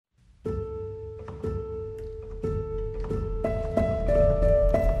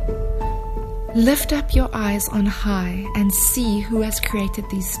Lift up your eyes on high and see who has created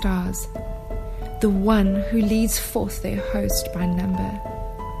these stars, the one who leads forth their host by number.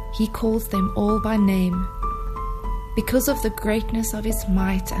 He calls them all by name. Because of the greatness of his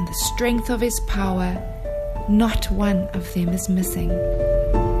might and the strength of his power, not one of them is missing.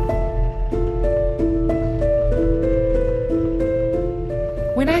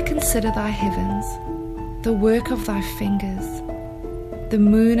 When I consider thy heavens, the work of thy fingers, the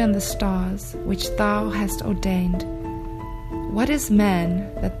moon and the stars which thou hast ordained, what is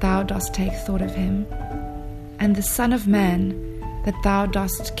man that thou dost take thought of him, and the Son of Man that thou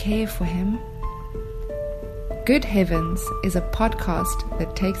dost care for him? Good Heavens is a podcast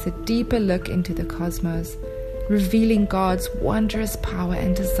that takes a deeper look into the cosmos, revealing God's wondrous power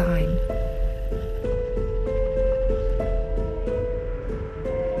and design.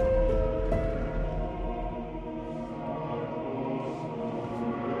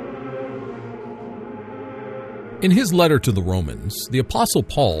 In his letter to the Romans, the Apostle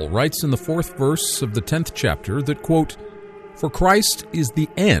Paul writes in the 4th verse of the 10th chapter that, quote, "For Christ is the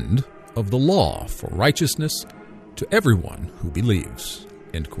end of the law for righteousness to everyone who believes,"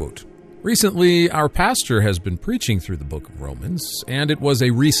 end quote. Recently, our pastor has been preaching through the book of Romans, and it was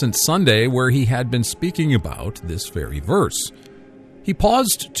a recent Sunday where he had been speaking about this very verse. He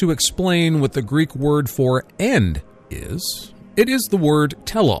paused to explain what the Greek word for end is. It is the word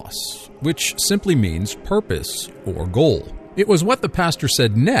telos, which simply means purpose or goal. It was what the pastor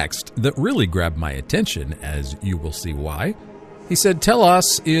said next that really grabbed my attention, as you will see why. He said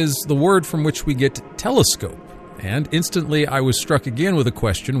telos is the word from which we get telescope, and instantly I was struck again with a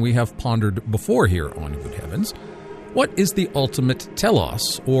question we have pondered before here on Good Heavens. What is the ultimate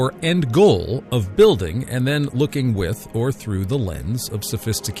telos, or end goal, of building and then looking with or through the lens of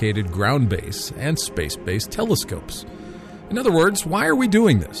sophisticated ground-based and space-based telescopes? In other words, why are we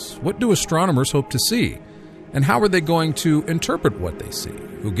doing this? What do astronomers hope to see? And how are they going to interpret what they see?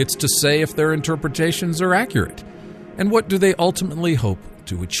 Who gets to say if their interpretations are accurate? And what do they ultimately hope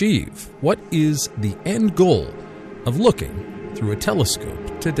to achieve? What is the end goal of looking through a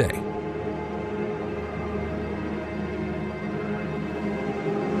telescope today?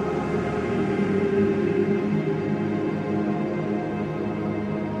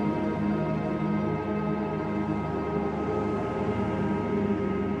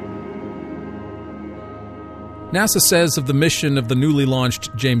 NASA says of the mission of the newly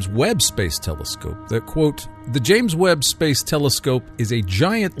launched James Webb Space Telescope that, quote, "The James Webb Space Telescope is a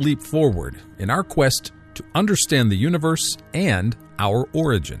giant leap forward in our quest to understand the universe and our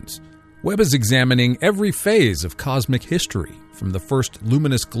origins. Webb is examining every phase of cosmic history, from the first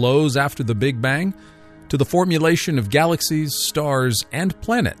luminous glows after the Big Bang to the formulation of galaxies, stars, and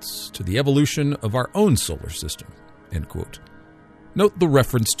planets, to the evolution of our own solar system," end quote. Note the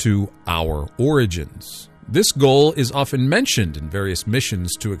reference to our origins. This goal is often mentioned in various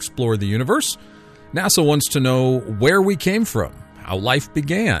missions to explore the universe. NASA wants to know where we came from, how life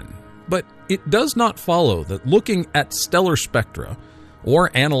began. But it does not follow that looking at stellar spectra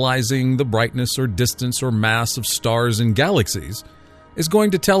or analyzing the brightness or distance or mass of stars and galaxies is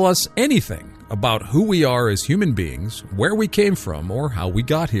going to tell us anything about who we are as human beings, where we came from, or how we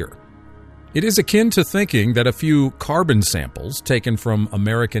got here. It is akin to thinking that a few carbon samples taken from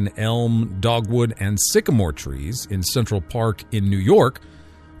American elm, dogwood, and sycamore trees in Central Park in New York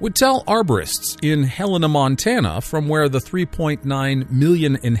would tell arborists in Helena, Montana, from where the 3.9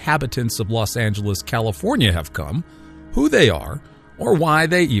 million inhabitants of Los Angeles, California have come, who they are, or why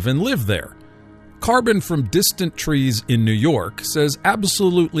they even live there. Carbon from distant trees in New York says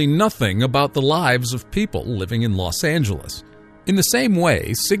absolutely nothing about the lives of people living in Los Angeles. In the same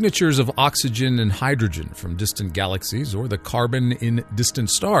way, signatures of oxygen and hydrogen from distant galaxies or the carbon in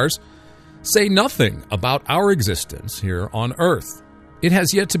distant stars say nothing about our existence here on Earth. It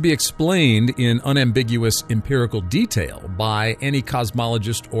has yet to be explained in unambiguous empirical detail by any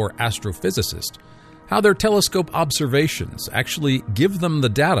cosmologist or astrophysicist how their telescope observations actually give them the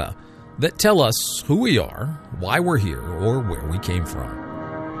data that tell us who we are, why we're here, or where we came from.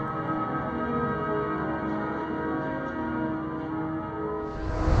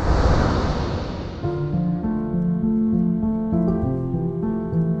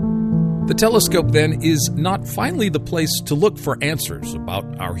 The telescope, then, is not finally the place to look for answers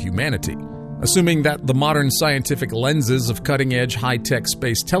about our humanity. Assuming that the modern scientific lenses of cutting-edge high-tech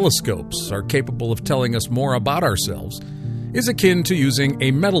space telescopes are capable of telling us more about ourselves is akin to using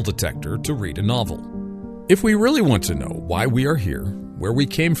a metal detector to read a novel. If we really want to know why we are here, where we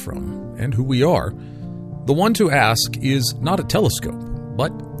came from, and who we are, the one to ask is not a telescope,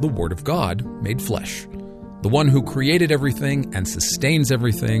 but the Word of God made flesh. the one who created everything and sustains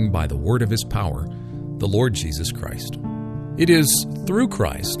everything by the word of his power, the Lord Jesus Christ. It is through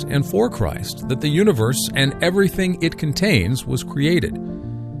Christ and for Christ that the universe and everything it contains was created.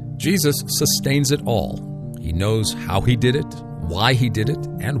 Jesus sustains it all. He knows how he did it, why he did it,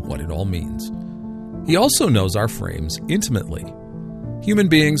 and what it all means. He also knows our frames intimately. Human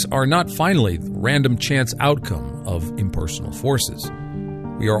beings are not finally the random chance outcome of impersonal forces.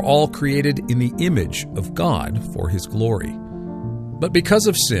 We are all created in the image of God for his glory. But because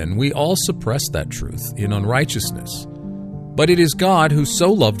of sin, we all suppress that truth in unrighteousness. But it is God who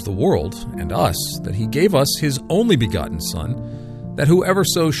so loved the world and us that he gave us his only begotten Son, that whoever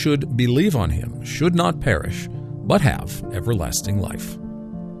so should believe on him should not perish, but have everlasting life.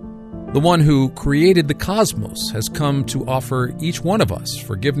 The one who created the cosmos has come to offer each one of us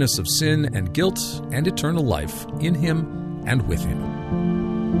forgiveness of sin and guilt and eternal life in him and with him.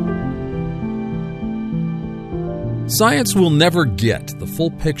 Science will never get the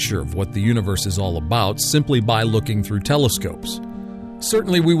full picture of what the universe is all about simply by looking through telescopes.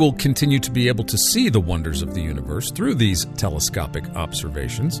 Certainly we will continue to be able to see the wonders of the universe through these telescopic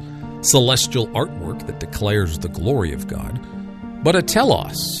observations, celestial artwork that declares the glory of God. But a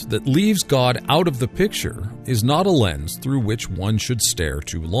telos that leaves God out of the picture is not a lens through which one should stare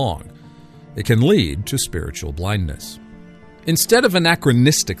too long. It can lead to spiritual blindness. Instead of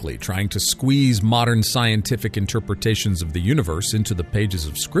anachronistically trying to squeeze modern scientific interpretations of the universe into the pages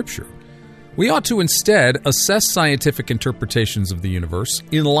of Scripture, we ought to instead assess scientific interpretations of the universe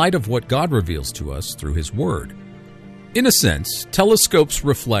in light of what God reveals to us through his Word. In a sense, telescopes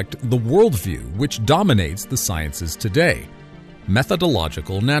reflect the worldview which dominates the sciences today: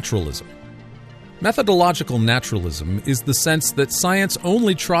 methodological naturalism. Methodological naturalism is the sense that science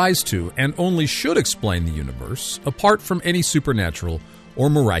only tries to and only should explain the universe apart from any supernatural or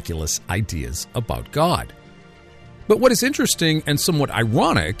miraculous ideas about God. But what is interesting and somewhat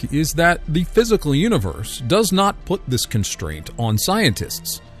ironic is that the physical universe does not put this constraint on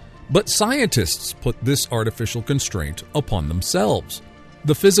scientists, but scientists put this artificial constraint upon themselves.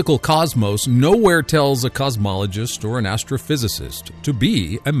 The physical cosmos nowhere tells a cosmologist or an astrophysicist to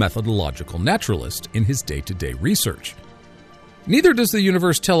be a methodological naturalist in his day-to-day research. Neither does the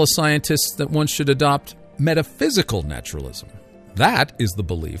universe tell a scientist that one should adopt metaphysical naturalism. That is the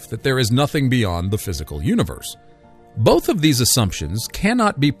belief that there is nothing beyond the physical universe. Both of these assumptions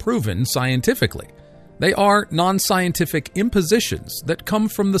cannot be proven scientifically. They are non-scientific impositions that come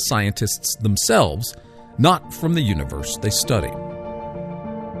from the scientists themselves, not from the universe they study.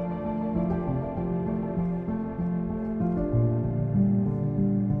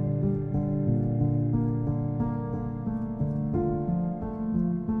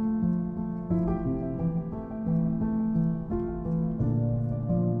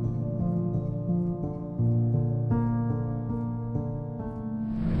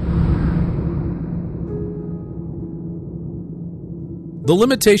 The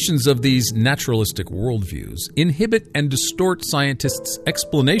limitations of these naturalistic worldviews inhibit and distort scientists'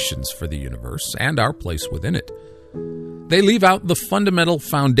 explanations for the universe and our place within it. They leave out the fundamental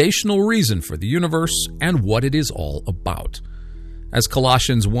foundational reason for the universe and what it is all about. As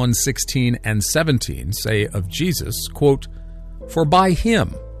Colossians 1:16 and 17 say of Jesus, quote, "For by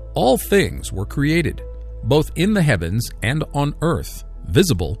him all things were created, both in the heavens and on earth,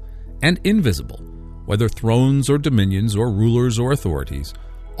 visible and invisible, whether thrones or dominions or rulers or authorities,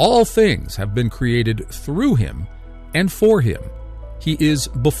 all things have been created through him and for him. He is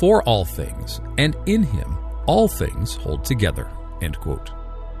before all things, and in him all things hold together." End quote.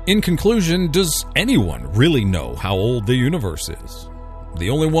 In conclusion, does anyone really know how old the universe is? The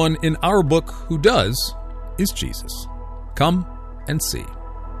only one in our book who does is Jesus. Come and see.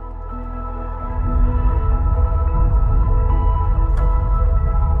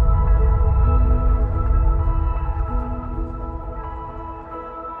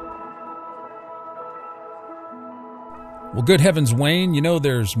 Well, good heavens, Wayne, you know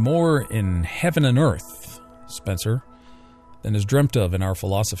there's more in heaven and earth, Spencer, than is dreamt of in our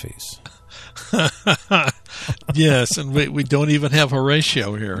philosophies. Yes, and we don't even have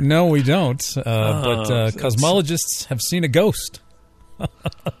Horatio here. No, we don't, but cosmologists have seen a ghost.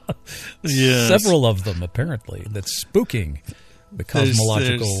 Yes. Several of them, apparently, that's spooking the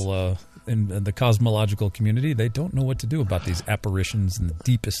cosmological in the cosmological community. They don't know what to do about these apparitions in the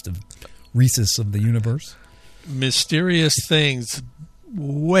deepest of recesses of the universe. Mysterious things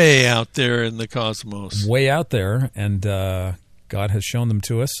way out there in the cosmos. Way out there, and God has shown them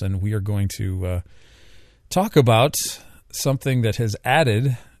to us, and we are going to talk about something that has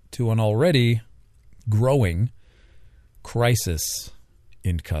added to an already growing crisis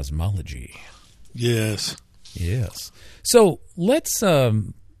in cosmology. Yes. Yes. So let's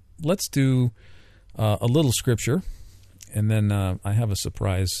do a little scripture, and then I have a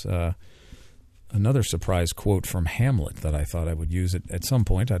surprise, another surprise quote from Hamlet that I thought I would use at some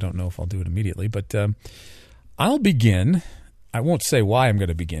point. I don't know if I'll do it immediately, but I'll begin. I won't say why I'm going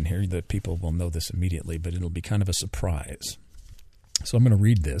to begin here. The people will know this immediately, but it'll be kind of a surprise. So I'm going to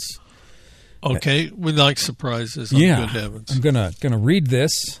read this. Okay, we like surprises. Good heavens. I'm gonna read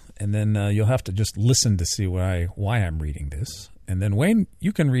this, and then you'll have to just listen to see why I'm reading this. And then, Wayne,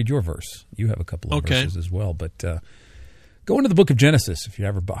 you can read your verse. You have a couple of verses as well. But go into the book of Genesis. If you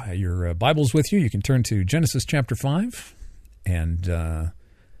ever buy your Bibles with you, you can turn to Genesis chapter 5. And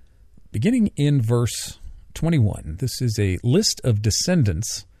beginning in verse 21, this is a list of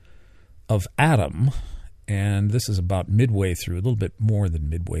descendants of Adam. And this is about midway through, a little bit more than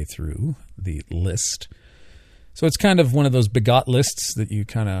midway through the list. So it's kind of one of those begot lists that you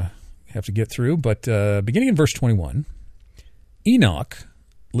kind of have to get through. But beginning in verse 21, Enoch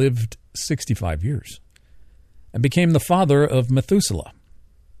lived 65 years and became the father of Methuselah.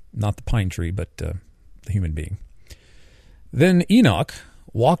 Not the pine tree, but the human being. Then Enoch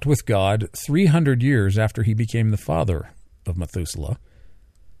walked with God 300 years after he became the father of Methuselah.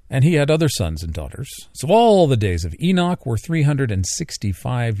 And he had other sons and daughters. So all the days of Enoch were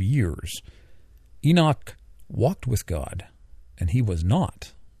 365 years. Enoch walked with God, and he was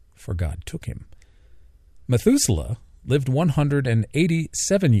not, for God took him. Methuselah lived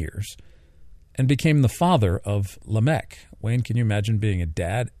 187 years and became the father of Lamech. Wayne, can you imagine being a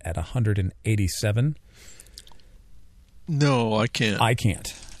dad at 187? No, I can't. I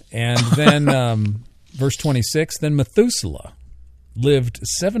can't. And then verse 26, then Methuselah lived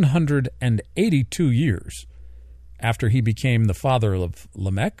 782 years after he became the father of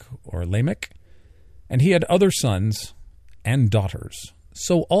Lamech, and he had other sons and daughters.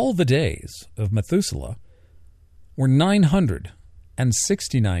 So all the days of Methuselah were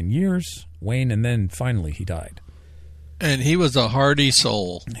 969 years, Wayne, and then finally he died. And he was a hardy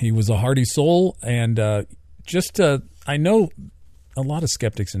soul. He was a hardy soul, and I know a lot of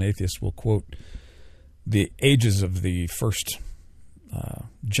skeptics and atheists will quote the ages of the first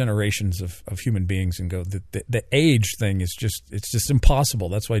generations of human beings and go, the age thing is just impossible.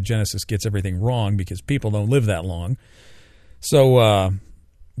 That's why Genesis gets everything wrong, because people don't live that long. So,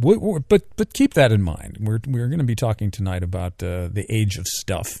 but keep that in mind. We're going to be talking tonight about the age of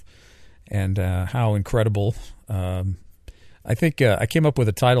stuff and how incredible. I think I came up with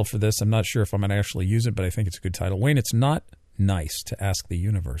a title for this. I'm not sure if I'm going to actually use it, but I think it's a good title. Wayne, it's not nice to ask the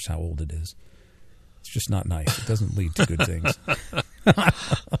universe how old it is. It's just not nice. It doesn't lead to good things.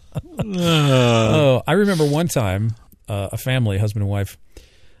 I remember one time, a family, husband and wife,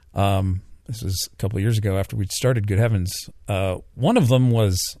 this was a couple of years ago after we'd started Good Heavens. One of them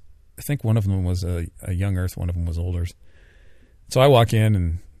was a young Earth, one of them was older. So I walk in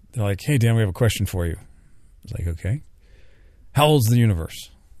and they're like, "Hey, Dan, we have a question for you." I was like, "Okay. How old's the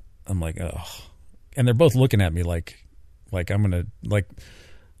universe?" I'm like, "Oh." And they're both looking at me like I'm going to, like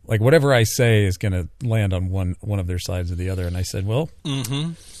whatever I say is going to land on one of their sides or the other. And I said, "Well,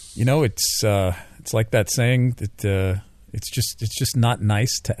 it's like that saying that it's just not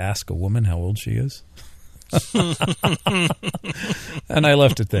nice to ask a woman how old she is." And I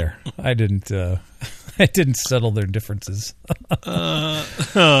left it there. I didn't settle their differences.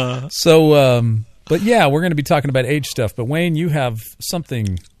 So, but yeah, we're going to be talking about age stuff. But Wayne, you have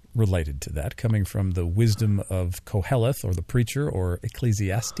something related to that, coming from the wisdom of Koheleth, or the preacher, or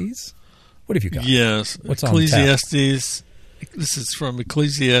Ecclesiastes. What have you got? Yes, what's Ecclesiastes. This is from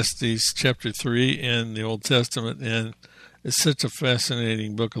Ecclesiastes chapter 3 in the Old Testament, and it's such a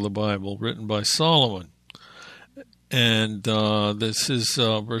fascinating book of the Bible, written by Solomon. And this is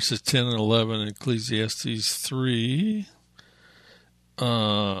verses 10 and 11 in Ecclesiastes 3.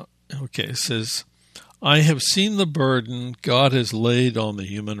 It says, "I have seen the burden God has laid on the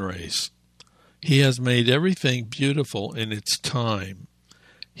human race. He has made everything beautiful in its time.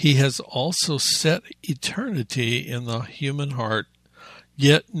 He has also set eternity in the human heart,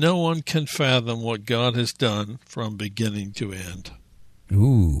 yet no one can fathom what God has done from beginning to end."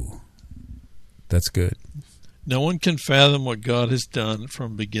 Ooh, that's good. No one can fathom what God has done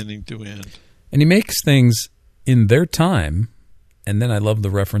from beginning to end. And he makes things in their time, and then I love the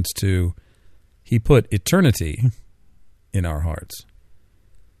reference to he put eternity in our hearts.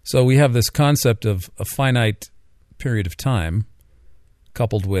 So we have this concept of a finite period of time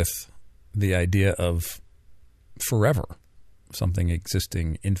coupled with the idea of forever, something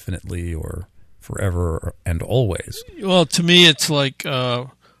existing infinitely or forever and always. Well, to me, it's like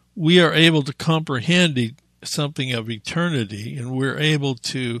we are able to comprehend something of eternity, and we're able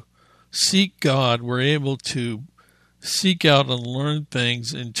to seek God, we're able to seek out and learn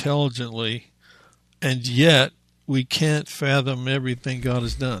things intelligently, and yet we can't fathom everything God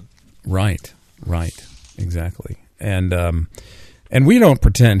has done. Right, exactly. And we don't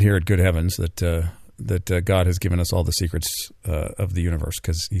pretend here at Good Heavens that God has given us all the secrets of the universe,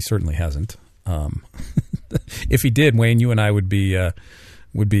 because He certainly hasn't. If He did, Wayne, you and I would be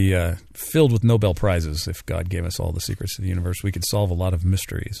filled with Nobel Prizes if God gave us all the secrets of the universe. We could solve a lot of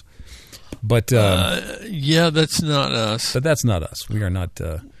mysteries. But that's not us. But that's not us. We are not.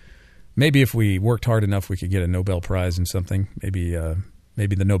 Maybe if we worked hard enough, we could get a Nobel Prize in something. Maybe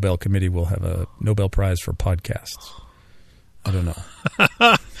the Nobel Committee will have a Nobel Prize for podcasts. I don't know.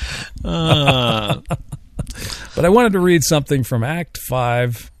 But I wanted to read something from Act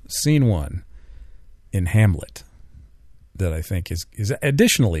 5, Scene 1 in Hamlet that I think is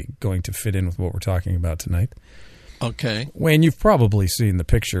additionally going to fit in with what we're talking about tonight. Okay. Wayne, you've probably seen the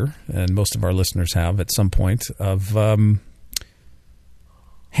picture, and most of our listeners have at some point, of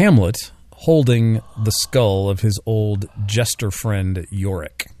Hamlet holding the skull of his old jester friend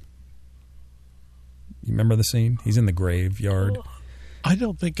Yorick. You remember the scene? He's in the graveyard. I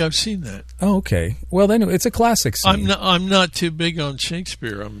don't think I've seen that. Oh, okay. Well, then it's a classic scene. I'm not too big on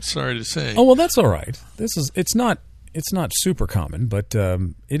Shakespeare, I'm sorry to say. Oh, well, that's all right. It's not super common, but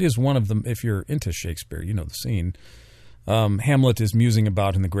it is one of them. If you're into Shakespeare, you know the scene. Hamlet is musing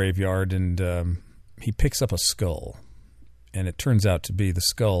about in the graveyard, and he picks up a skull, and it turns out to be the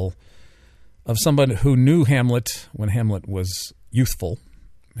skull of somebody who knew Hamlet when Hamlet was youthful,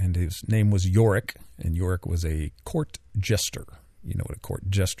 and his name was Yorick, and Yorick was a court jester. You know what a court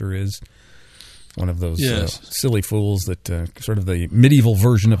jester is? One of those silly fools that sort of the medieval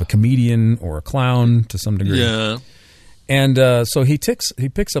version of a comedian or a clown to some degree. Yeah. And so he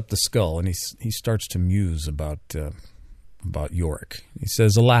picks up the skull, and he starts to muse about Yorick. He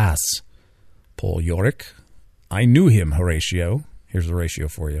says, "Alas, poor Yorick, I knew him, Horatio." Here's Horatio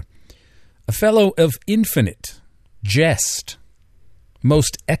for you. "A fellow of infinite jest,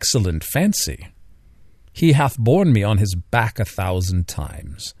 most excellent fancy. He hath borne me on his back 1,000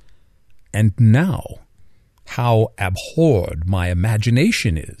 times. And now, how abhorred my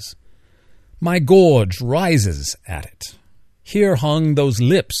imagination is! My gorge rises at it. Here hung those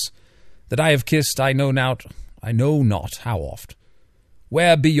lips that I have kissed I know not how oft.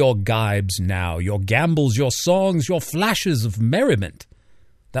 Where be your gibes now, your gambols, your songs, your flashes of merriment,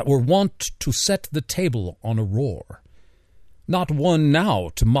 that were wont to set the table on a roar? Not one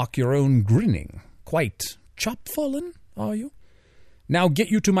now to mock your own grinning. Quite chop-fallen, are you? Now get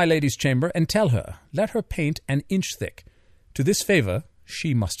you to my lady's chamber, and tell her, let her paint an inch thick. To this favour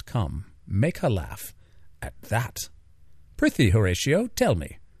she must come. Make her laugh at that. Prithee, Horatio, tell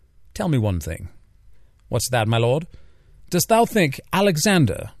me one thing." "What's that, my lord?" "Dost thou think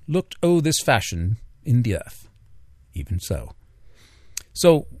Alexander looked o' this fashion in the earth?" "Even so."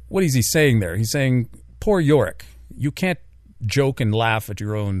 So what is he saying there? He's saying, poor Yorick, you can't joke and laugh at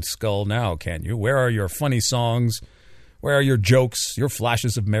your own skull now, can you? Where are your funny songs? Where are your jokes, your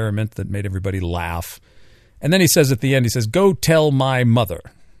flashes of merriment that made everybody laugh? And then he says at the end, he says, "Go tell my mother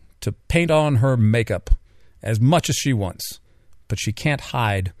to paint on her makeup as much as she wants, but she can't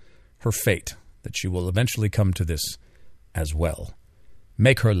hide her fate, that she will eventually come to this as well.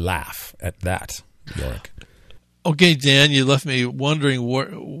 Make her laugh at that, Yorick." Okay, Dan, you left me wondering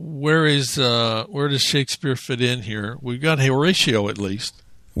where does Shakespeare fit in here? We've got Horatio at least.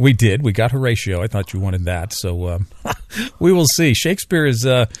 We did. We got Horatio. I thought you wanted that, so we will see. Shakespeare is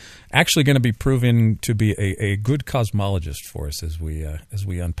actually going to be proven to be a good cosmologist for us as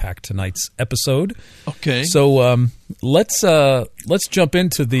we unpack tonight's episode. Okay. So let's jump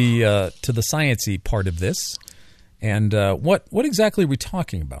into the science-y part of this, and what exactly are we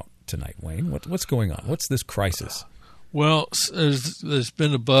talking about tonight, Wayne? What's going on? What's this crisis? Well, there's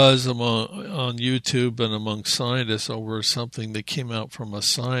been a buzz on YouTube and among scientists over something that came out from a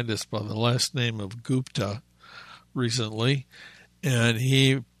scientist by the last name of Gupta recently, and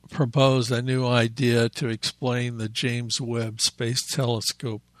he proposed a new idea to explain the James Webb Space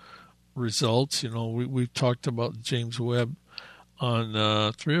Telescope results. You know, we've talked about James Webb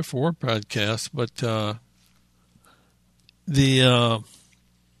on 3 or 4 podcasts, but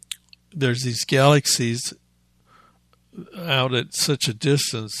there's these galaxies out at such a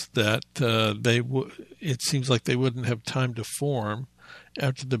distance that it seems like they wouldn't have time to form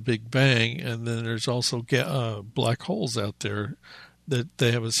after the Big Bang, and then there's also black holes out there that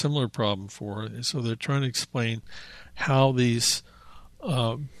they have a similar problem for. So they're trying to explain how these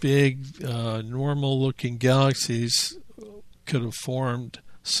big, normal-looking galaxies could have formed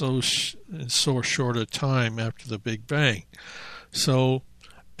in so short a time after the Big Bang. So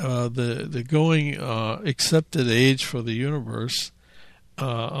the going accepted age for the universe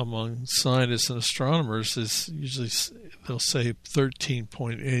among scientists and astronomers is usually, they'll say,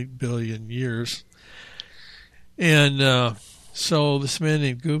 13.8 billion years. And so this man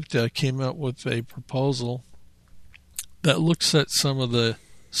named Gupta came up with a proposal that looks at some of the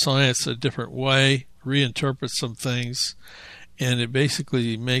science a different way, reinterprets some things, and it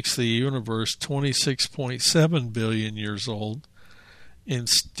basically makes the universe 26.7 billion years old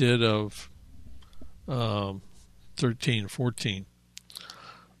instead of 13, 14.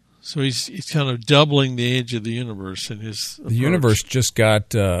 So he's kind of doubling the age of the universe in his approach. The universe just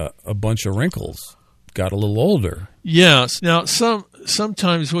got a bunch of wrinkles, got a little older. Yes. Now,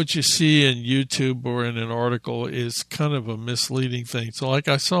 sometimes what you see in YouTube or in an article is kind of a misleading thing. So, like,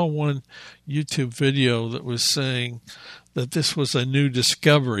 I saw one YouTube video that was saying that this was a new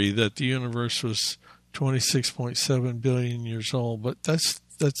discovery, that the universe was 26.7 billion years old, but that's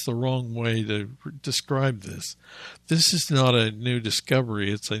the wrong way to describe this. This is not a new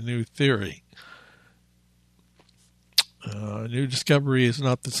discovery, it's a new theory. A new discovery is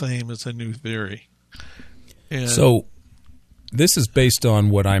not the same as a new theory. And so this is based on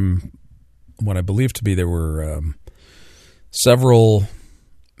what I believe to be there were several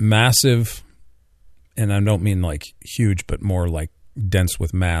massive, and I don't mean like huge, but more like dense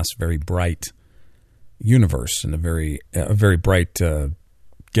with mass, very bright universe and a very bright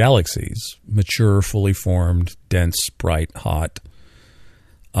galaxies, mature, fully formed, dense, bright, hot,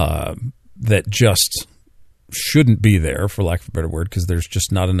 that just shouldn't be there, for lack of a better word, because there's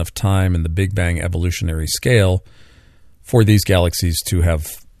just not enough time in the Big Bang evolutionary scale for these galaxies to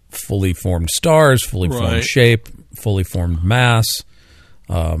have fully formed stars, fully formed shape, fully formed mass.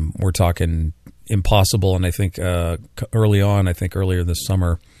 We're talking impossible, and I think earlier this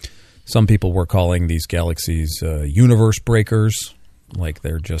summer, some people were calling these galaxies universe breakers, like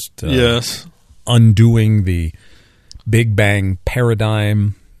they're just undoing the Big Bang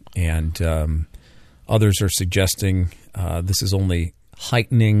paradigm, and others are suggesting this is only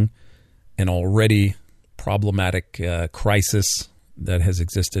heightening an already problematic crisis that has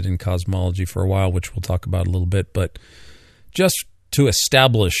existed in cosmology for a while, which we'll talk about a little bit. But just to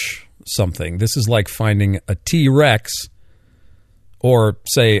establish something, this is like finding a T-Rex, or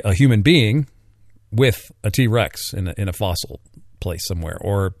say a human being with a T-Rex in a fossil place somewhere,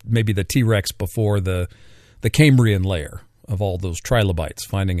 or maybe the T-Rex before the Cambrian layer of all those trilobites,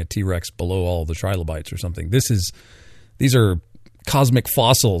 finding a T-Rex below all the trilobites or something. These are cosmic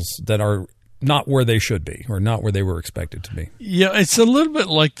fossils that are not where they should be, or not where they were expected to be. Yeah, it's a little bit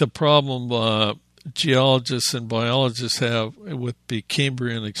like the problem geologists and biologists have with the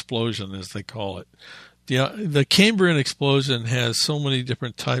Cambrian explosion, as they call it. The Cambrian explosion has so many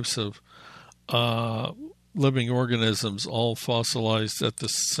different types of living organisms all fossilized at the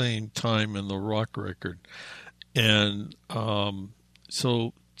same time in the rock record. And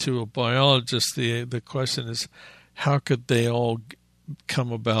so to a biologist, the question is, how could they all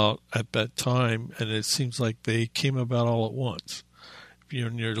come about at that time? And it seems like they came about all at once.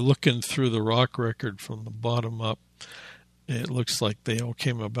 When you're looking through the rock record from the bottom up, it looks like they all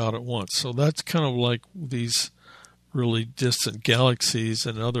came about at once. So that's kind of like these really distant galaxies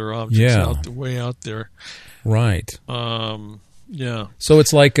and other objects way out there. Right. Yeah. So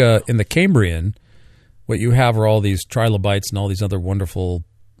it's like in the Cambrian, what you have are all these trilobites and all these other wonderful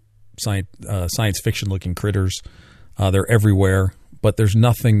science fiction-looking critters. They're everywhere, but there's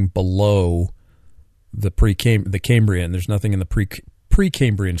nothing below the Cambrian. There's nothing in the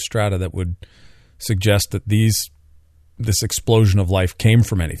pre-Cambrian strata that would suggest that this explosion of life came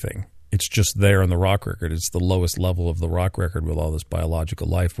from anything. It's just there in the rock record. It's the lowest level of the rock record with all this biological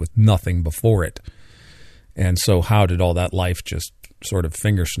life with nothing before it. And so how did all that life just sort of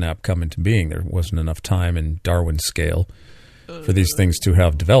finger snap come into being? There wasn't enough time in Darwin's scale for these things to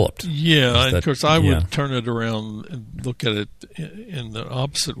have developed. Yeah, and of course I would turn it around and look at it in the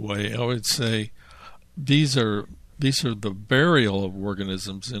opposite way. I would say these are the burial of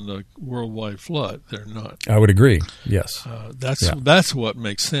organisms in the worldwide flood. They're not. I would agree. Yes. That's what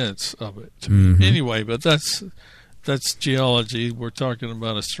makes sense of it to me. Anyway, but that's geology. We're talking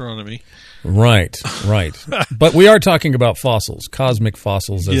about astronomy. Right. But we are talking about fossils, cosmic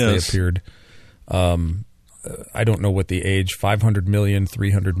fossils as they appeared. I don't know what the age, 500 million,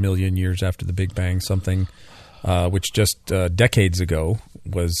 300 million years after the Big Bang, something, which just decades ago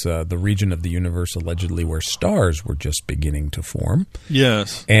was the region of the universe allegedly where stars were just beginning to form.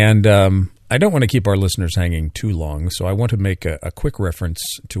 Yes. And I don't want to keep our listeners hanging too long, so I want to make a quick reference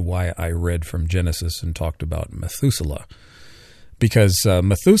to why I read from Genesis and talked about Methuselah. Because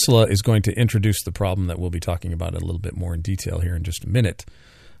Methuselah is going to introduce the problem that we'll be talking about a little bit more in detail here in just a minute.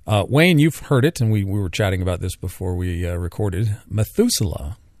 Wayne, you've heard it, and we were chatting about this before we recorded.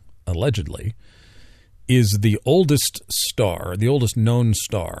 Methuselah, allegedly, is the oldest star, the oldest known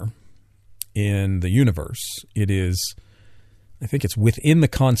star in the universe. It is, I think it's within the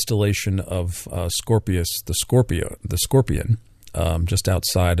constellation of Scorpius, the Scorpion, just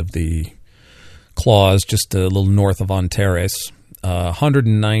outside of the claws, just a little north of Antares,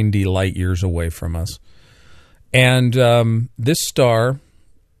 190 light years away from us. And this star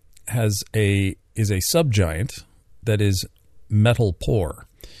is a subgiant that is metal poor.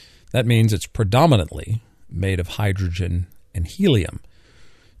 That means it's predominantly made of hydrogen and helium.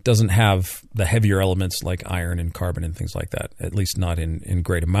 It doesn't have the heavier elements like iron and carbon and things like that, at least not in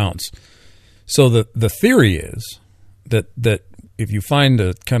great amounts. So the theory is that if you find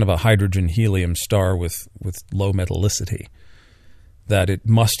a kind of a hydrogen-helium star with low metallicity, that it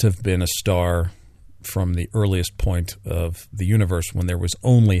must have been a star from the earliest point of the universe when there was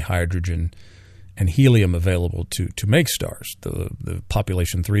only hydrogen and helium available to make stars, the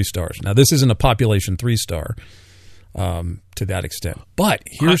population 3 stars. Now, this isn't a population 3 star to that extent. But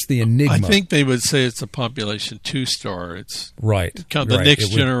here's the enigma. I think they would say it's a population 2 star. It's right, kind of the next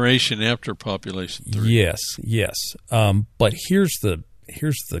generation after population 3. Yes. But here's the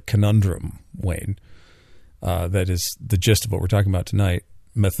conundrum, Wayne. That is the gist of what we're talking about tonight.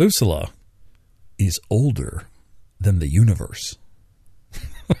 Methuselah is older than the universe.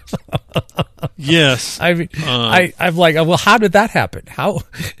 Yes. I mean, I'm like, well, how did that happen? How?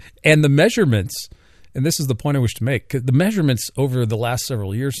 And the measurements, and this is the point I wish to make, 'cause the measurements over the last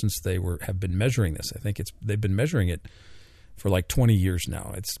several years since they have been measuring this, I think they've been measuring it for like 20 years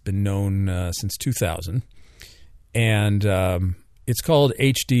now. It's been known since 2000, and it's called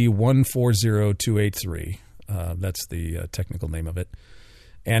HD 140283. That's the technical name of it.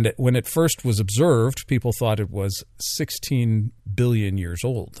 And when it first was observed, people thought it was 16 billion years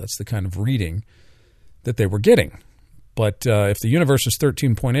old. That's the kind of reading that they were getting. But if the universe is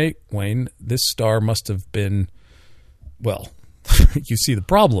 13.8, Wayne, this star must have been, well, you see the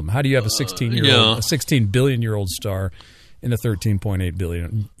problem. How do you have a 16 billion year old star in a 13.8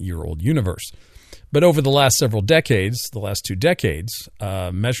 billion year old universe? But over the last several decades, the last 2 decades,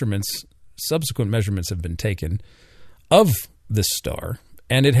 subsequent measurements have been taken of this star,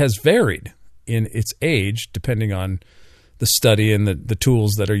 and it has varied in its age depending on the study and the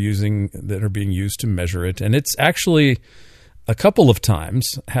tools that are being used to measure it. And it's actually a couple of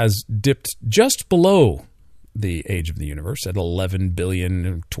times has dipped just below the age of the universe at 11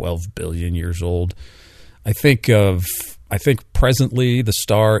 billion, 12 billion years old. I think presently the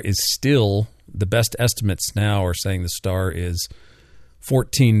star is still, the best estimates now are saying the star is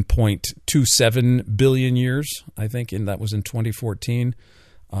 14.27 billion years, I think, and that was in 2014.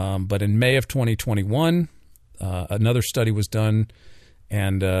 But in May of 2021, another study was done,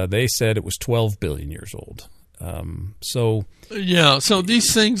 and they said it was 12 billion years old. So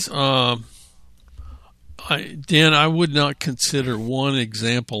these things, Dan, I would not consider one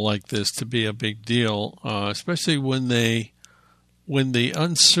example like this to be a big deal, especially when the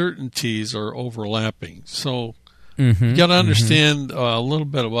uncertainties are overlapping. So you got to understand a little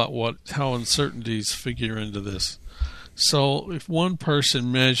bit about how uncertainties figure into this. So if one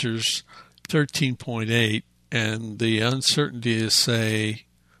person measures 13.8 and the uncertainty is, say,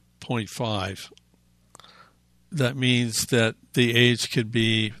 0.5, that means that the age could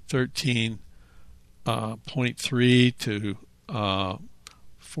be 13.3 to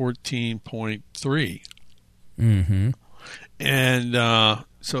 14.3. And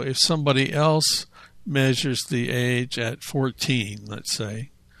so if somebody else measures the age at 14, let's say,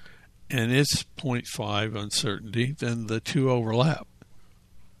 and it's 0.5 uncertainty, then the two overlap.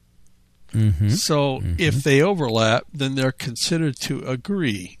 So if they overlap, then they're considered to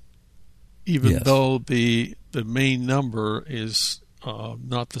agree, even though the main number is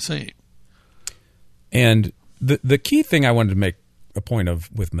not the same. And the key thing I wanted to make a point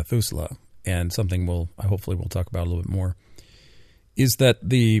of with Methuselah, and something hopefully we'll talk about a little bit more, is that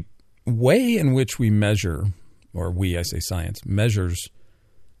the way in which we measure, or I say science, measures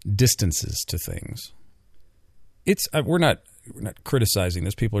distances to things. We're not criticizing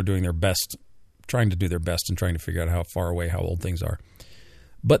this. People are doing their best, trying to do their best and trying to figure out how far away, how old things are.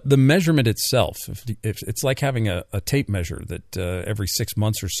 But the measurement itself, if it's like having a tape measure that every 6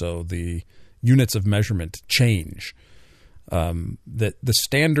 months or so the units of measurement change. That the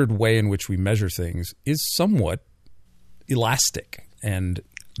standard way in which we measure things is somewhat elastic and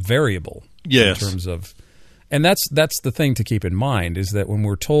variable in terms of. And that's the thing to keep in mind, is that when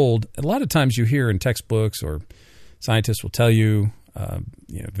we're told, a lot of times you hear in textbooks, or scientists will tell you,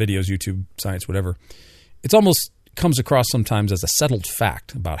 videos, YouTube, science, whatever, it's almost comes across sometimes as a settled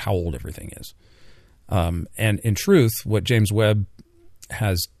fact about how old everything is. And in truth, what James Webb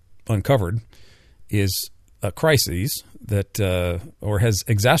has uncovered is a crisis that, or has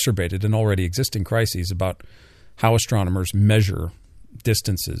exacerbated an already existing crisis about how astronomers measure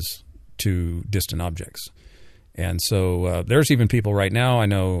distances to distant objects. And so there's even people right now. I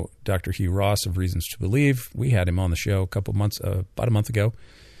know Dr. Hugh Ross of Reasons to Believe. We had him on the show about a month ago.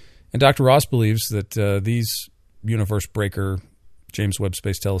 And Dr. Ross believes that these universe breaker James Webb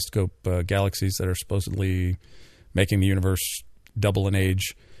Space Telescope galaxies that are supposedly making the universe double in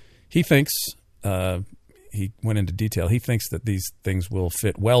age, he thinks, he went into detail, he thinks that these things will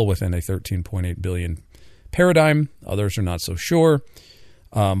fit well within a 13.8 billion paradigm. Others are not so sure.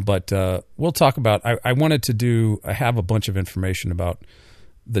 But we'll talk about, I have a bunch of information about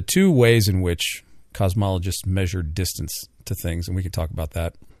the two ways in which cosmologists measure distance to things, and we could talk about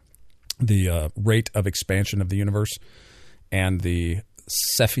that. The rate of expansion of the universe and the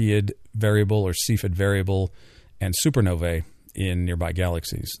Cepheid variable or Cepheid variable and supernovae in nearby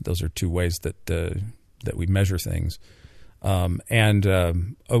galaxies. Those are two ways that we measure things.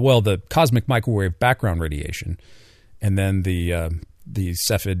 The cosmic microwave background radiation, and then the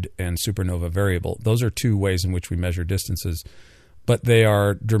Cepheid and supernova variable. Those are two ways in which we measure distances, but they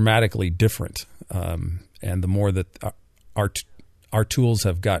are dramatically different. And the more that our tools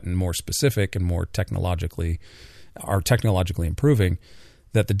have gotten more specific and more technologically improving,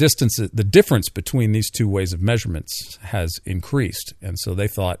 that the difference between these two ways of measurements has increased. And so they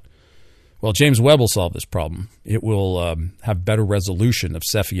thought, well, James Webb will solve this problem. It will have better resolution of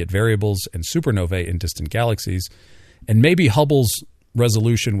Cepheid variables and supernovae in distant galaxies. And maybe Hubble's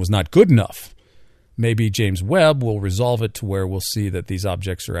resolution was not good enough. Maybe James Webb will resolve it to where we'll see that these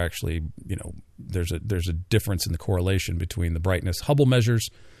objects are actually, there's a difference in the correlation between the brightness Hubble measures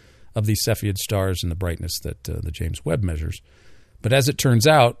of these Cepheid stars and the brightness that the James Webb measures. But as it turns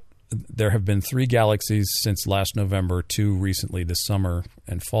out, there have been 3 galaxies since last November, 2 recently this summer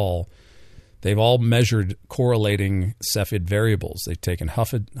and fall. They've all measured correlating Cepheid variables. They've taken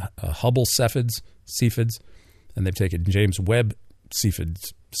Hubble Cepheids, and they've taken James Webb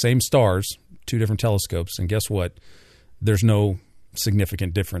Cepheids, same stars, 2 different telescopes, and guess what? There's no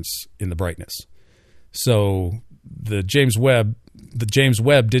significant difference in the brightness. So the James Webb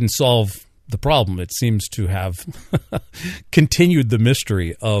didn't solve the problem. It seems to have continued the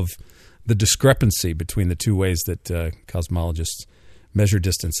mystery of the discrepancy between the two ways that cosmologists measure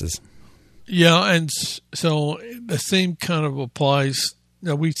distances. Yeah, and so the same kind of applies.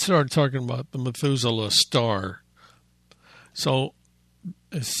 Now, we started talking about the Methuselah star. So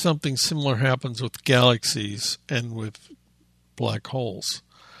something similar happens with galaxies and with black holes.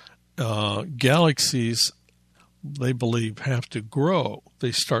 Galaxies, they believe, have to grow.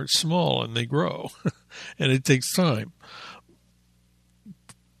 They start small and they grow, and it takes time.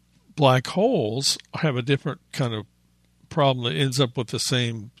 Black holes have a different kind of problem that ends up with the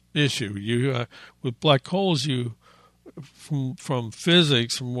same issue. With black holes, from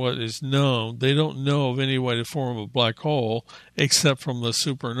physics, from what is known, they don't know of any way to form a black hole except from the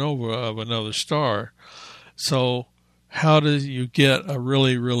supernova of another star. So how do you get a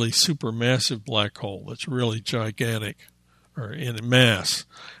really, really supermassive black hole that's really gigantic or in mass?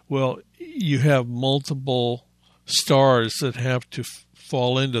 Well, you have multiple stars that have to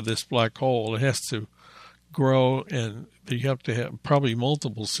fall into this black hole. It has to grow, and you have to have probably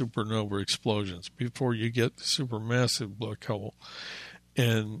multiple supernova explosions before you get the supermassive black hole.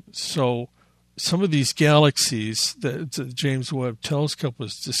 And so some of these galaxies that the James Webb Telescope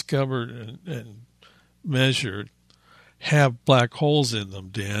has discovered and measured have black holes in them,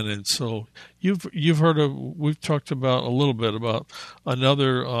 Dan. And so you've heard of, we've talked about a little bit about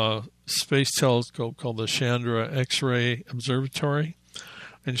another space telescope called the Chandra X-ray Observatory.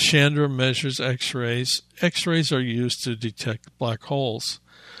 And Chandra measures X-rays. X-rays are used to detect black holes.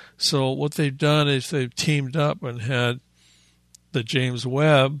 So what they've done is they've teamed up and had the James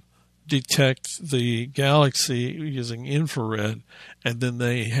Webb detect the galaxy using infrared, and then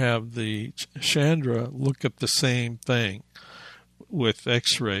they have the Chandra look at the same thing with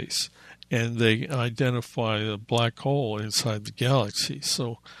X-rays, and they identify the black hole inside the galaxy.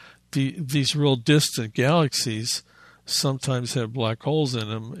 So these real distant galaxies sometimes have black holes in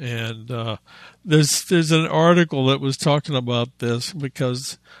them, and there's an article that was talking about this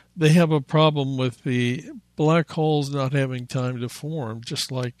because they have a problem with the black holes not having time to form,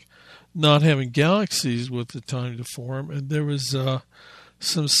 just like not having galaxies with the time to form. And there was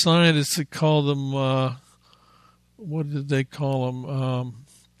some scientists that called them, what did they call them?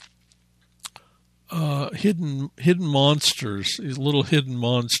 hidden monsters, these little hidden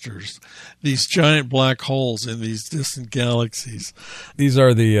monsters, these giant black holes in these distant galaxies. These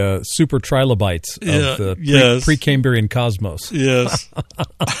are the super trilobites of the pre-Cambrian cosmos. Yes.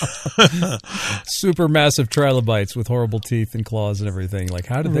 Supermassive trilobites with horrible teeth and claws and everything. Like,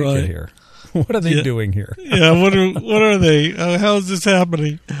 how did they get here? What are they doing here? Yeah, what are they? How is this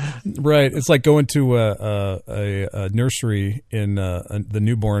happening? Right. It's like going to a nursery in the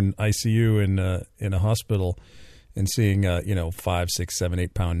newborn ICU in a hospital and seeing 5, 6, 7,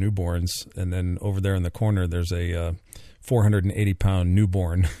 8 pound newborns, and then over there in the corner there's a 480-pound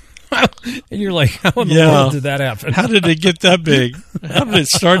newborn. And you're like, how in the world did that happen? How did it get that big? How did it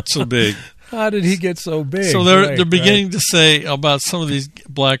start so big? How did he get so big? So they're beginning to say about some of these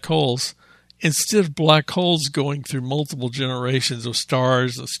black holes, instead of black holes going through multiple generations of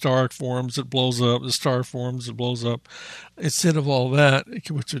stars, the star forms, it blows up, the star forms, it blows up, instead of all that,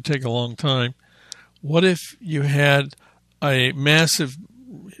 which would take a long time, what if you had a massive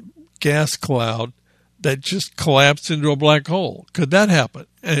gas cloud that just collapsed into a black hole? Could that happen?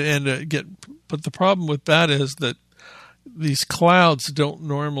 But the problem with that is that these clouds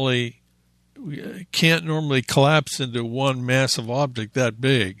can't normally collapse into one massive object that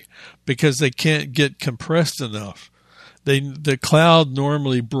big because they can't get compressed enough. The cloud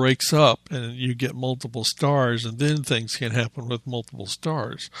normally breaks up and you get multiple stars, and then things can happen with multiple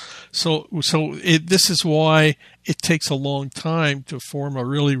stars. So this is why it takes a long time to form a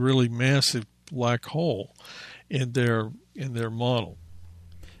really, really massive black hole in their model.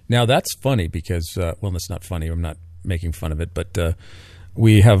 Now that's funny because that's not funny. I'm not making fun of it, but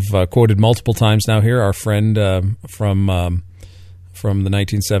we have quoted multiple times now here our friend from the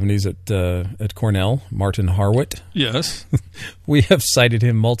 1970s at Cornell, Martin Harwood. Yes. We have cited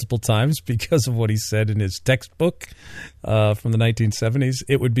him multiple times because of what he said in his textbook from the 1970s.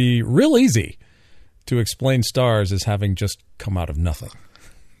 It would be real easy to explain stars as having just come out of nothing.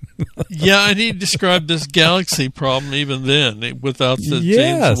 Yeah, and he described this galaxy problem even then without the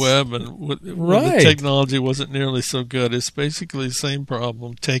James Webb, and the technology wasn't nearly so good. It's basically the same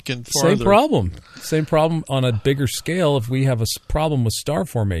problem taken farther. Same problem on a bigger scale. If we have a problem with star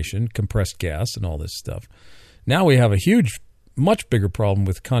formation, compressed gas, and all this stuff, now we have a much bigger problem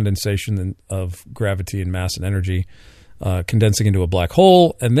with condensation of gravity and mass and energy condensing into a black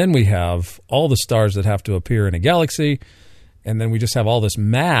hole, and then we have all the stars that have to appear in a galaxy. And then we just have all this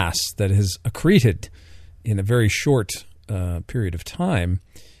mass that has accreted in a very short period of time.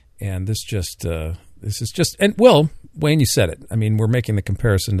 And this is just, and well, Wayne, you said it. I mean, we're making the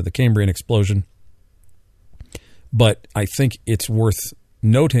comparison to the Cambrian explosion. But I think it's worth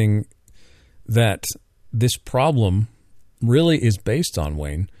noting that this problem really is based on,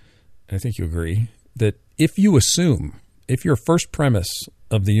 Wayne, and I think you agree, that if your first premise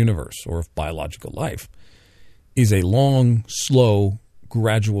of the universe or of biological life is a long, slow,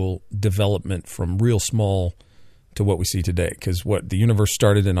 gradual development from real small to what we see today. Because the universe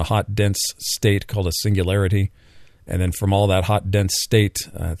started in a hot, dense state called a singularity. And then from all that hot, dense state,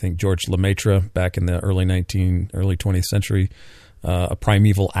 I think George Lemaitre, back in the early 20th century, a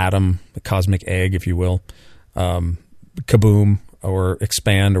primeval atom, a cosmic egg, if you will, kaboom, or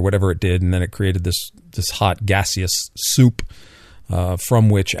expand, or whatever it did. And then it created this hot, gaseous soup from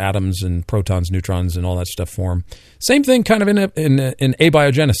which atoms and protons, neutrons, and all that stuff form. Same thing kind of in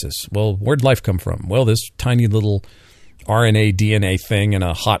abiogenesis. Well, where'd life come from? Well, this tiny little RNA, DNA thing in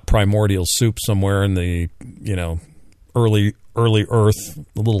a hot primordial soup somewhere in the early Earth,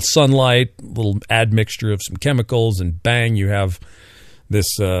 a little sunlight, a little admixture of some chemicals, and bang, you have this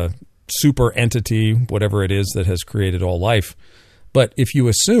super entity, whatever it is, that has created all life. But if you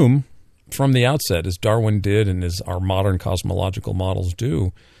assume from the outset, as Darwin did and as our modern cosmological models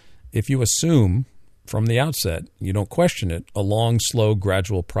do, if you assume from the outset, you don't question it, a long, slow,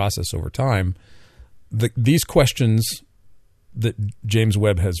 gradual process over time, these questions that James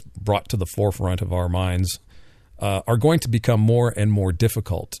Webb has brought to the forefront of our minds are going to become more and more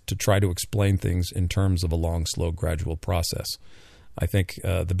difficult to try to explain things in terms of a long, slow, gradual process. I think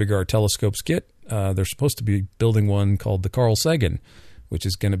the bigger our telescopes get, they're supposed to be building one called the Carl Sagan, which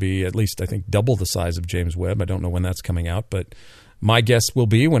is going to be at least, I think, double the size of James Webb. I don't know when that's coming out, but my guess will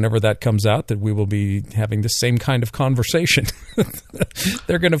be whenever that comes out that we will be having the same kind of conversation.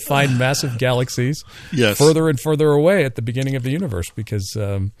 They're going to find massive galaxies further and further away at the beginning of the universe because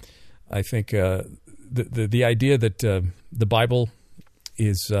I think the idea that the Bible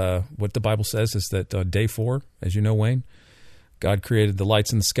is what the Bible says is that on day 4, as you know, Wayne, God created the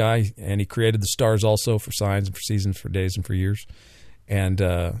lights in the sky, and he created the stars also for signs and for seasons, for days and for years. And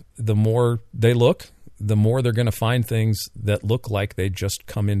the more they look, the more they're going to find things that look like they just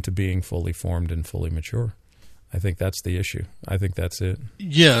come into being fully formed and fully mature. I think that's the issue. I think that's it.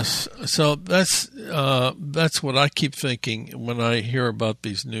 Yes. So that's what I keep thinking when I hear about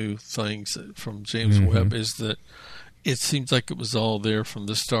these new things from James Webb, is that it seems like it was all there from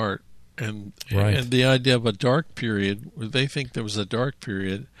the start. And the idea of a dark period, where they think there was a dark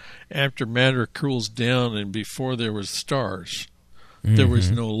period after matter cools down and before there was stars. There was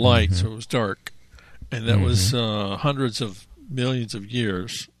no light, so it was dark. And that was hundreds of millions of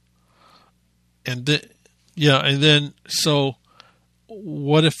years. And then, so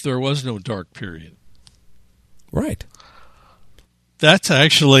what if there was no dark period? Right. That's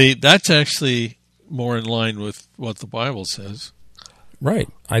actually more in line with what the Bible says. Right.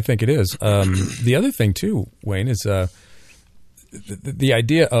 I think it is. The other thing, too, Wayne, is the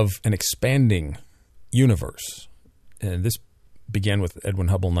idea of an expanding universe. And this began with Edwin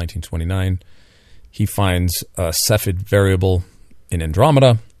Hubble in 1929. He finds a Cepheid variable in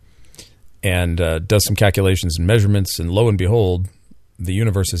Andromeda and does some calculations and measurements, and lo and behold, the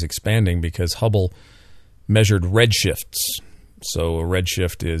universe is expanding because Hubble measured redshifts. So a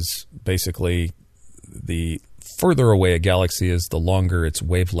redshift is basically the further away a galaxy is, the longer its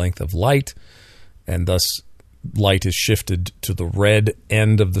wavelength of light, and thus light is shifted to the red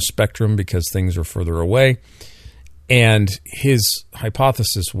end of the spectrum because things are further away. And his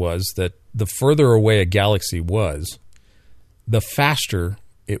hypothesis was that the further away a galaxy was, the faster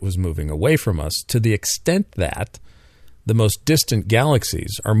it was moving away from us, to the extent that the most distant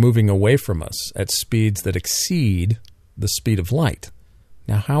galaxies are moving away from us at speeds that exceed the speed of light.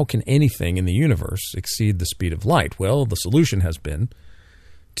 Now, how can anything in the universe exceed the speed of light? Well, the solution has been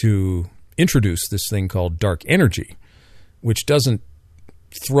to introduce this thing called dark energy, which doesn't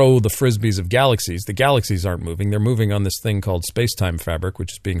throw the frisbees of galaxies. The galaxies aren't moving. They're moving on this thing called space-time fabric,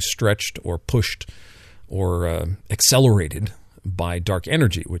 which is being stretched or pushed or accelerated by dark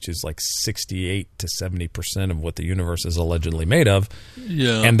energy, which is like 68 to 70% of what the universe is allegedly made of.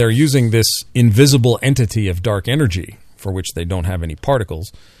 Yeah. And they're using this invisible entity of dark energy, for which they don't have any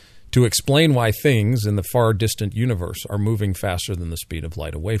particles, to explain why things in the far distant universe are moving faster than the speed of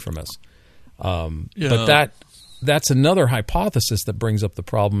light away from us. But that's another hypothesis that brings up the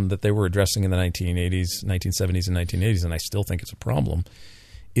problem that they were addressing in the 1970s and 1980s, and I still think it's a problem,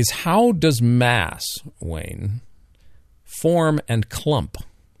 is how does mass, Wayne, form and clump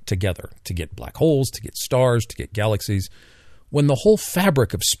together to get black holes, to get stars, to get galaxies, when the whole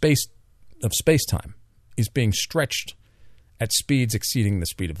fabric of space-time is being stretched at speeds exceeding the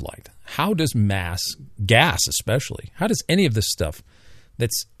speed of light? How does mass, gas especially, how does any of this stuff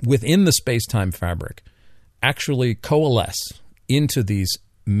that's within the space-time fabric actually coalesce into these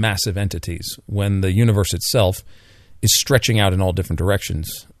massive entities when the universe itself is stretching out in all different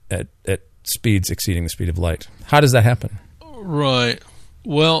directions at speeds exceeding the speed of light? How does that happen? Right.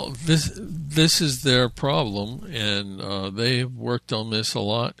 Well, this is their problem, and they've worked on this a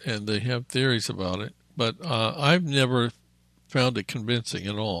lot, and they have theories about it. But I've never found it convincing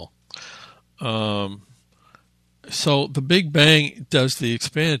at all. So the Big Bang does the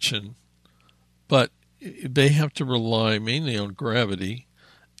expansion, but they have to rely mainly on gravity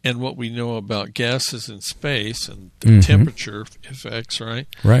and what we know about gases in space and the temperature effects, right?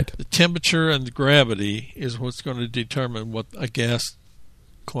 Right. The temperature and the gravity is what's going to determine what a gas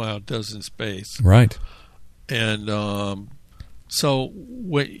cloud does in space. Right. And so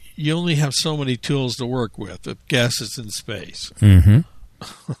you only have so many tools to work with if gases in space.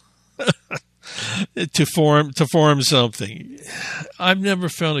 to form something. I've never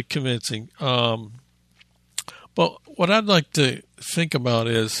found it convincing. But what I'd like to think about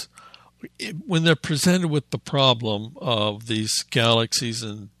is when they're presented with the problem of these galaxies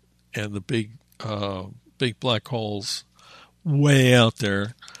and the big black holes way out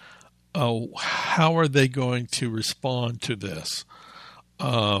there, how are they going to respond to this?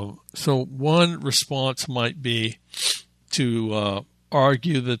 So one response might be to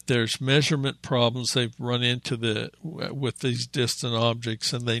argue that there's measurement problems they've run into with these distant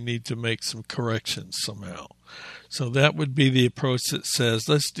objects, and they need to make some corrections somehow. So that would be the approach that says,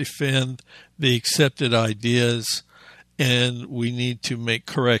 let's defend the accepted ideas, and we need to make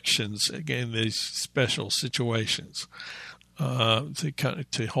corrections in these special situations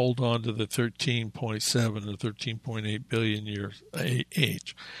to hold on to the 13.7 or 13.8 billion years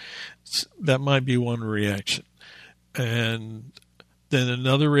age. That might be one reaction. And then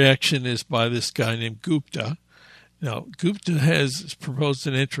another reaction is by this guy named Gupta. Now, Gupta has proposed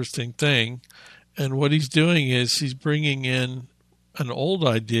an interesting thing, and what he's doing is he's bringing in an old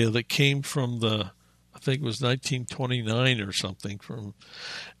idea that came from I think it was 1929 or something, from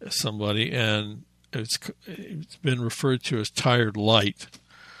somebody, and it's been referred to as tired light.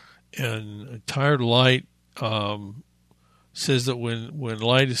 And tired light says that when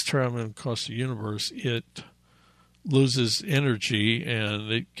light is traveling across the universe, it loses energy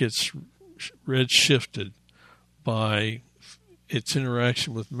and it gets redshifted by its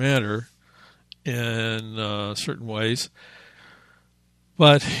interaction with matter in certain ways.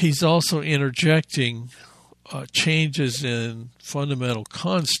 But he's also interjecting changes in fundamental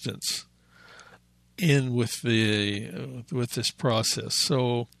constants in with this process.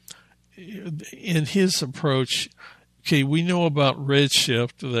 So in his approach, okay, we know about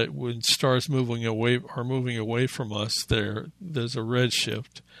redshift, that when stars are moving away from us, there's a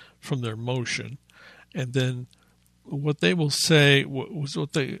redshift from their motion. And then what they will say was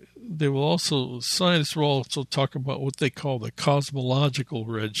scientists will also talk about what they call the cosmological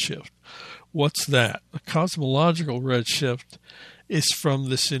redshift. What's that? The cosmological redshift is from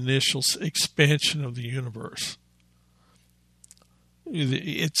this initial expansion of the universe.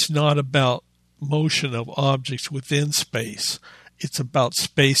 It's not about motion of objects within space. It's about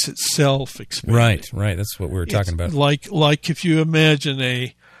space itself expanding. Right. That's what we were talking about. Like if you imagine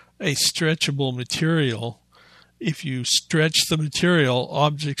a stretchable material, if you stretch the material,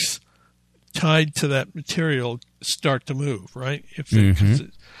 objects tied to that material start to move, right?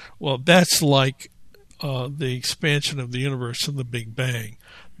 Well, that's like the expansion of the universe in the Big Bang.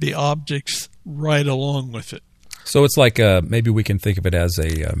 The objects right along with it. So it's like maybe we can think of it as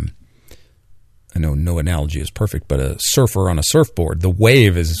I know no analogy is perfect, but a surfer on a surfboard. The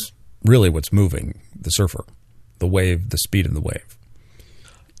wave is really what's moving the surfer. The wave, the speed of the wave.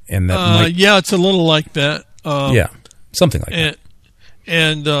 And that yeah, it's a little like that. Something like that.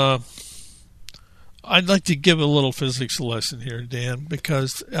 And I'd like to give a little physics lesson here, Dan,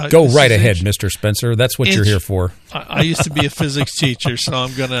 because go right ahead, Mr. Spencer. That's what you're here for. I used to be a physics teacher, so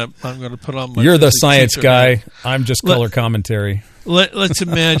I'm gonna put on my. You're the science guy. Hat. I'm just color commentary. Let's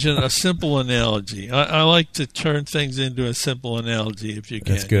imagine a simple analogy. I like to turn things into a simple analogy, if you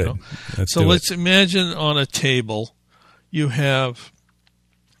can. That's good. You know? Let's imagine on a table you have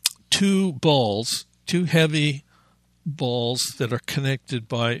two heavy balls that are connected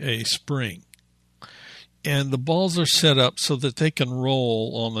by a spring. And the balls are set up so that they can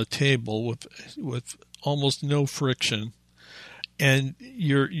roll on the table with almost no friction. And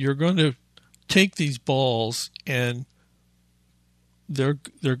you're going to take these balls and they're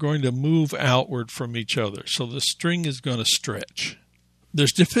going to move outward from each other. So the string is going to stretch.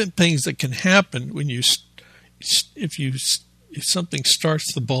 There's different things that can happen when if something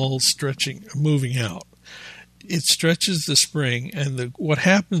starts the ball stretching, moving out. It stretches the spring, and what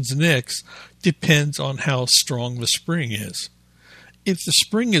happens next depends on how strong the spring is. If the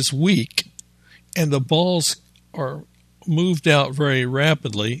spring is weak and the balls are moved out very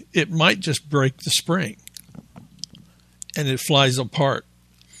rapidly, it might just break the spring and it flies apart.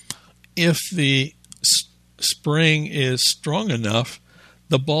 If the spring is strong enough,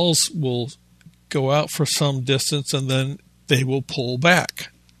 the balls will go out for some distance and then they will pull back.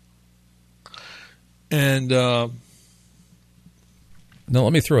 And now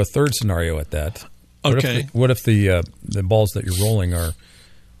let me throw a third scenario at that. Okay. What if the balls that you're rolling are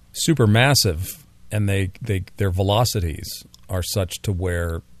super massive and their velocities are such to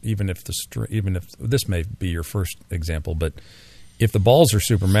where even if this may be your first example, but if the balls are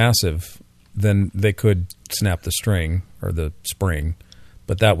super massive, then they could snap the string or the spring,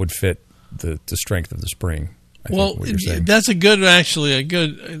 but that would fit the strength of the spring. That's a good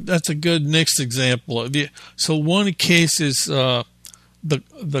next example. So one case is the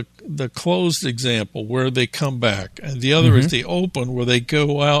closed example where they come back, and the other is the open where they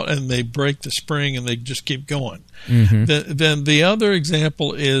go out and they break the spring and they just keep going. Then the other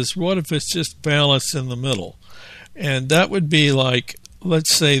example is, what if it's just balanced in the middle? And that would be like,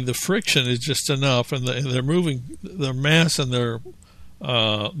 let's say the friction is just enough, and they're moving, their mass and their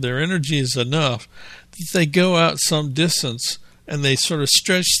energy is enough. They go out some distance and they sort of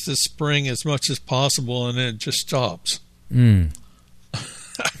stretch the spring as much as possible, and then it just stops.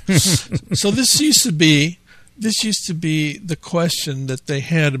 So this used to be the question that they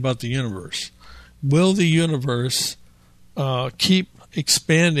had about the universe. Will the universe keep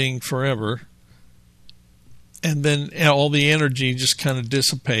expanding forever, and then all the energy just kind of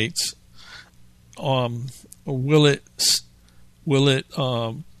dissipates? Or will it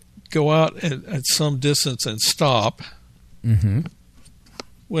go out at some distance and stop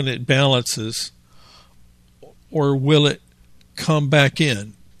when it balances, or will it come back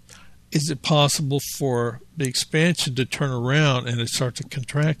in? Is it possible for the expansion to turn around and it start to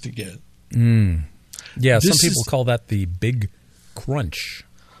contract again? Yeah, some people call that the big crunch.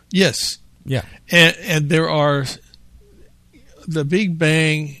 Yes, Yeah. And there are, the Big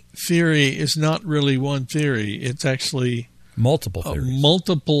Bang theory is not really one theory. It's actually multiple theories.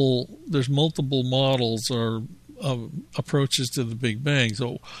 There's multiple models or approaches to the Big Bang.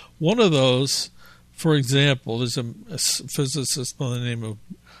 So one of those, for example, there's a physicist by the name of,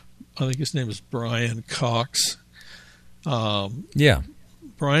 I think his name is Brian Cox.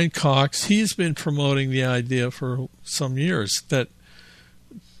 Brian Cox, he's been promoting the idea for some years that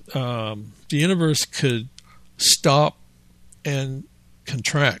the universe could stop and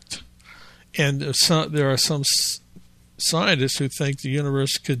contract. And there are some scientists who think the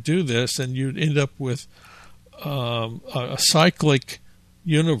universe could do this, and you'd end up with a cyclic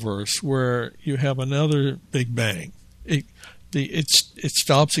universe where you have another Big Bang. It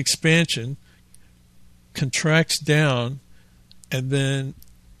stops expansion, contracts down, and then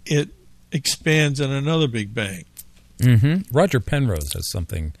it expands in another Big Bang. Mm-hmm. Roger Penrose has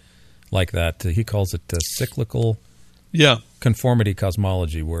something like that. He calls it cyclical conformity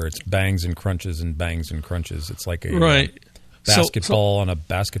cosmology, where it's bangs and crunches and bangs and crunches. It's like a basketball on a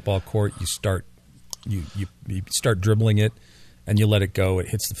basketball court. You start dribbling it, and you let it go. It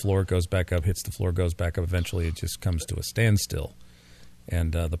hits the floor, goes back up, hits the floor, goes back up. Eventually, it just comes to a standstill.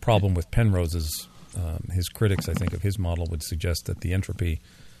 And the problem with Penrose is his critics, I think, of his model would suggest that the entropy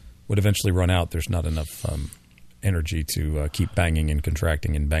would eventually run out. There's not enough energy to keep banging and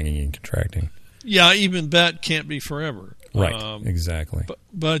contracting and banging and contracting. Yeah, even that can't be forever. Right, exactly.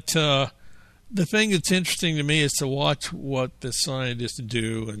 But the thing that's interesting to me is to watch what the scientists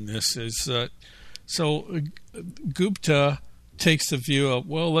do, and this is so Gupta takes the view of,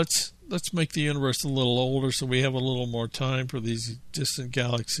 well, let's make the universe a little older so we have a little more time for these distant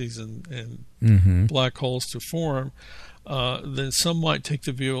galaxies and black holes to form. Then some might take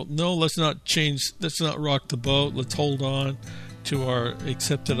the view, no, let's not rock the boat, let's hold on to our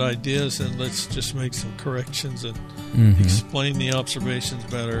accepted ideas and let's just make some corrections and explain the observations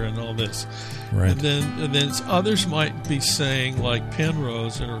better and all this. Right. And then others might be saying, like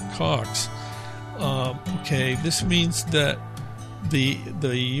Penrose or Cox, okay, this means that the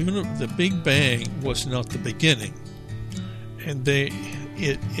Big Bang was not the beginning, and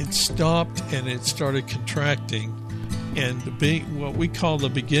it stopped and it started contracting, and what we call the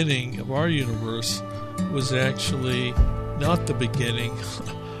beginning of our universe was actually not the beginning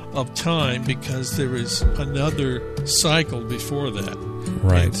of time, because there is another cycle before that.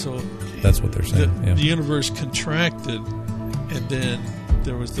 Right. And so that's what they're saying. The universe contracted, and then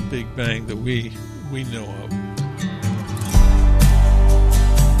there was the Big Bang that we know of.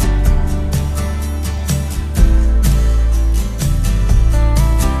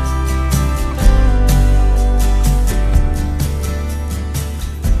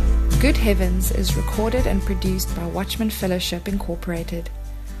 Good Heavens is recorded and produced by Watchman Fellowship Incorporated.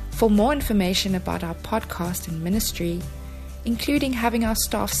 For more information about our podcast and ministry, including having our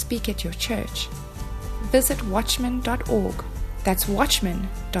staff speak at your church, visit watchman.org. That's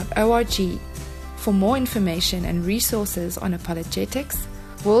watchman.org. For more information and resources on apologetics,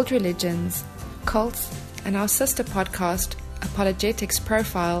 world religions, cults, and our sister podcast, Apologetics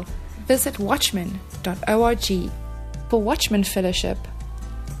Profile, visit watchman.org. For Watchman Fellowship,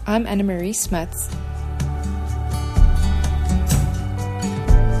 I'm Anna Marie Smits.